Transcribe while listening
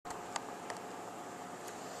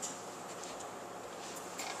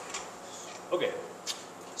Okay,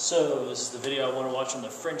 so this is the video I want to watch on the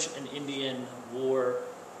French and Indian War.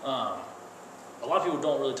 A lot of people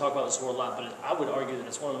don't really talk about this war a lot, but I would argue that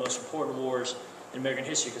it's one of the most important wars in American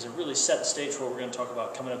history because it really set the stage for what we're going to talk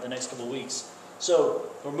about coming up the next couple of weeks. So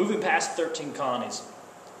we're moving past 13 colonies.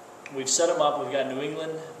 We've set them up. We've got New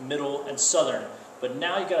England, Middle, and Southern. But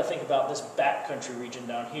now you've got to think about this backcountry region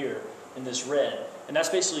down here in this red. And that's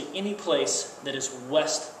basically any place that is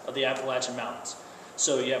west of the Appalachian Mountains.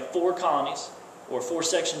 So you have 4 colonies, or 4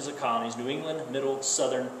 sections of colonies: New England, Middle,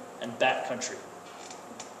 Southern, and backcountry.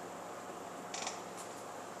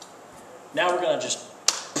 Now we're going to just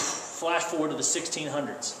flash forward to the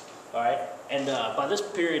 1600s. All right? And by this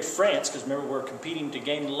period, France, because remember we're competing to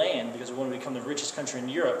gain land because we want to become the richest country in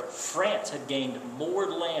Europe, France had gained more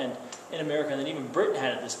land in America than even Britain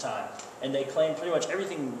had at this time. And they claimed pretty much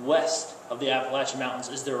everything west of the Appalachian Mountains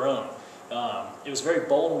is their own. It was a very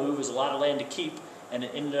bold move. It was a lot of land to keep, and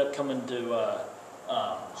it ended up coming to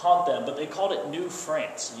haunt them. But they called it New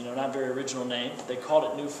France. You know, not a very original name. They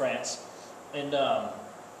called it New France. And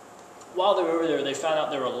while they were over there, they found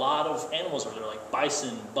out there were a lot of animals over there, like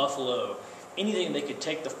bison, buffalo, anything they could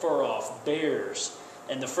take the fur off, bears.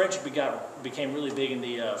 And the French became really big in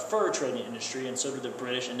the fur trading industry, and so did the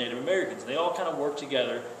British and Native Americans. They all kind of worked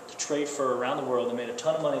together to trade fur around the world. They made a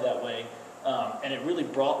ton of money that way, and it really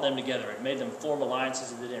brought them together. It made them form alliances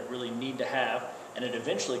that they didn't really need to have, and it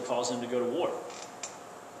eventually caused them to go to war.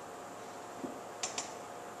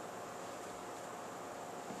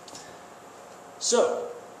 So,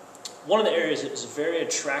 one of the areas that was very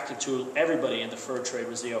attractive to everybody in the fur trade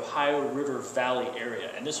was the Ohio River Valley area.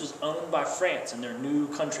 And this was owned by France, and their new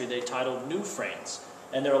country they titled New France.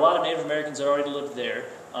 And there were a lot of Native Americans that already lived there,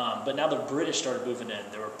 but now the British started moving in.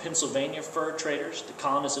 There were Pennsylvania fur traders, the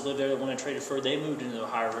colonists that lived there that wanted to trade fur, they moved into the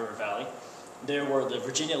Ohio River Valley. There were the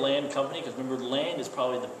Virginia Land Company, because remember, land is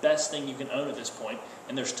probably the best thing you can own at this point,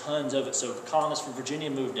 and there's tons of it. So the colonists from Virginia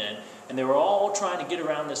moved in, and they were all trying to get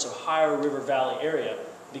around this Ohio River Valley area,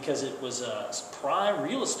 because it was prime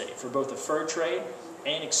real estate for both the fur trade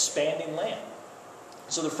and expanding land.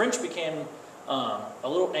 So the French became a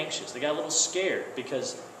little anxious. They got a little scared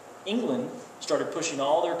because England started pushing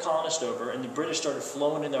all their colonists over, and the British started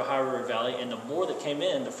flowing in the Ohio River Valley, and the more that came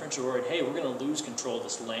in, the French were worried, hey, we're going to lose control of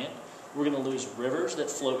this land. We're going to lose rivers that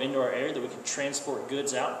flow into our area that we can transport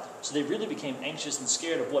goods out. So they really became anxious and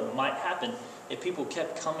scared of what might happen if people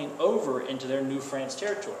kept coming over into their New France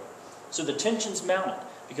territory. So the tensions mounted,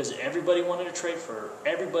 because everybody wanted to trade fur,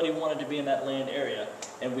 everybody wanted to be in that land area,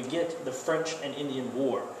 and we get the French and Indian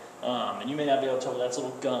War. And you may not be able to tell, but that's a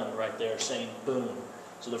little gun right there saying boom.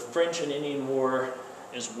 So the French and Indian War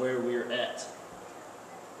is where we're at.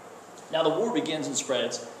 Now the war begins and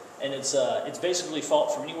spreads, and it's basically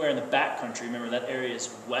fought from anywhere in the backcountry. Remember, that area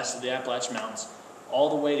is west of the Appalachian Mountains, all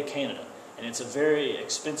the way to Canada. And it's a very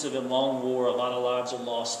expensive and long war. A lot of lives are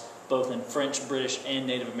lost, both in French, British, and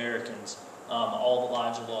Native Americans. All the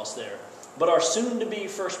lives are lost there. But our soon-to-be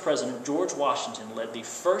first president, George Washington, led the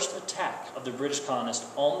first attack of the British colonists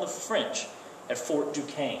on the French at Fort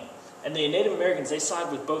Duquesne. And the Native Americans, they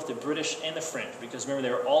sided with both the British and the French, because remember,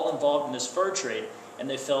 they were all involved in this fur trade, and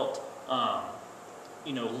they felt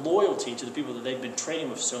loyalty to the people that they'd been trading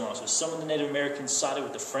with for so long. So some of the Native Americans sided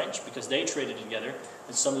with the French because they traded together,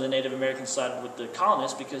 and some of the Native Americans sided with the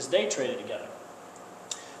colonists because they traded together.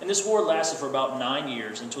 And this war lasted for about 9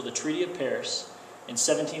 years until the Treaty of Paris in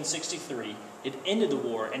 1763. It ended the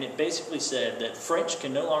war, and it basically said that French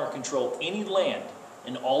can no longer control any land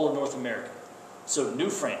in all of North America. So New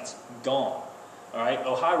France, gone. All right,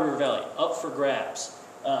 Ohio River Valley, up for grabs.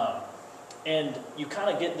 And you kind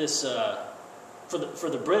of get this, for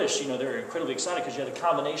the British, they're incredibly excited because you had a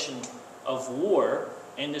combination of war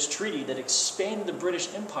and this treaty that expanded the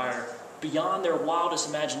British Empire beyond their wildest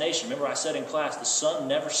imagination. Remember, I said in class, the sun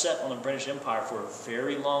never set on the British Empire for a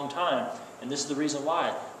very long time, and this is the reason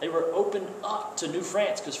why. They were opened up to New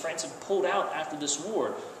France because France had pulled out after this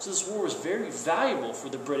war. So this war was very valuable for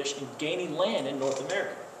the British in gaining land in North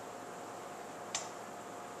America.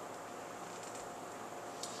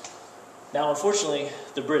 Now, unfortunately,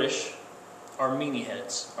 the British are meanie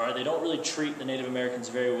heads. All right? They don't really treat the Native Americans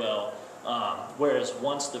very well, whereas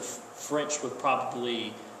once the French would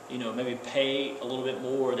probably maybe pay a little bit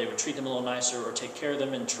more, they would treat them a little nicer, or take care of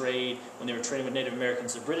them in trade when they were trading with Native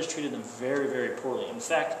Americans. The British treated them very, very poorly. In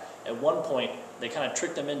fact, at one point, they kind of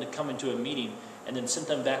tricked them into coming to a meeting and then sent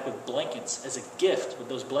them back with blankets as a gift, but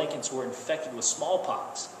those blankets were infected with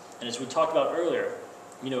smallpox. And as we talked about earlier,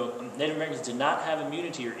 Native Americans did not have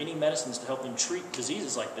immunity or any medicines to help them treat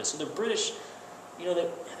diseases like this. So the British, they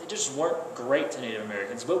just weren't great to Native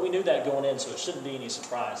Americans, but we knew that going in, so it shouldn't be any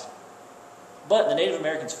surprise. But the Native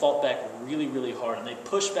Americans fought back really, really hard, and they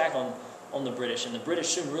pushed back on the British. And the British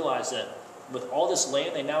soon realized that with all this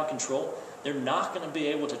land they now control, they're not going to be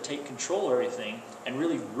able to take control of everything and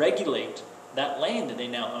really regulate that land that they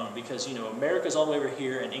now own. Because, you know, America's all the way over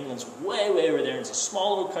here, and England's way, way over there. And it's a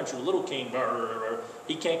small little country, a little king.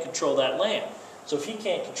 He can't control that land. So if he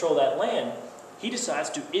can't control that land, he decides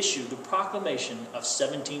to issue the Proclamation of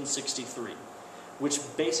 1763, which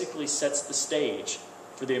basically sets the stage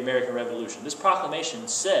for the American Revolution. This proclamation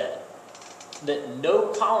said that no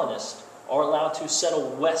colonists are allowed to settle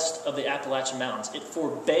west of the Appalachian Mountains. It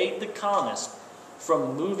forbade the colonists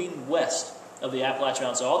from moving west of the Appalachian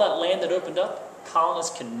Mountains. So all that land that opened up,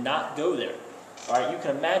 colonists cannot go there. All right, you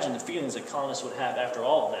can imagine the feelings that colonists would have after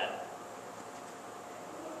all of that.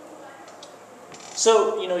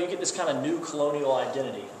 So, you know, you get this kind of new colonial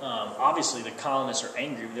identity. Obviously, the colonists are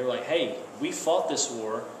angry. They're like, hey, we fought this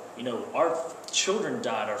war. You know, our children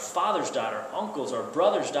died, our fathers died, our uncles, our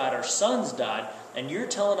brothers died, our sons died, and you're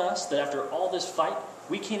telling us that after all this fight,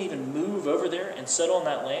 we can't even move over there and settle on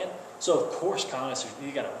that land? So, of course, colonists,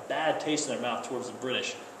 they got a bad taste in their mouth towards the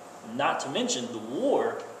British. Not to mention, the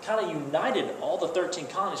war kind of united all the 13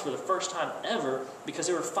 colonies for the first time ever because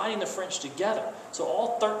they were fighting the French together. So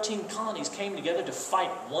all 13 colonies came together to fight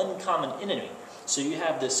one common enemy. So you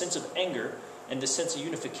have this sense of anger and this sense of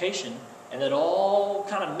unification, and that all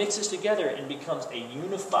kind of mixes together and becomes a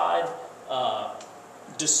unified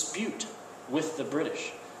dispute with the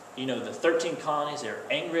British. You know, the 13 colonies, they're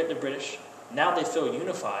angry at the British. Now they feel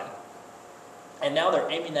unified. And now they're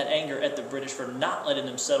aiming that anger at the British for not letting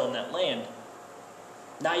them settle in that land.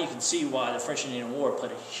 Now you can see why the French and Indian War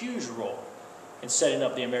played a huge role in setting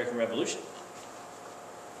up the American Revolution.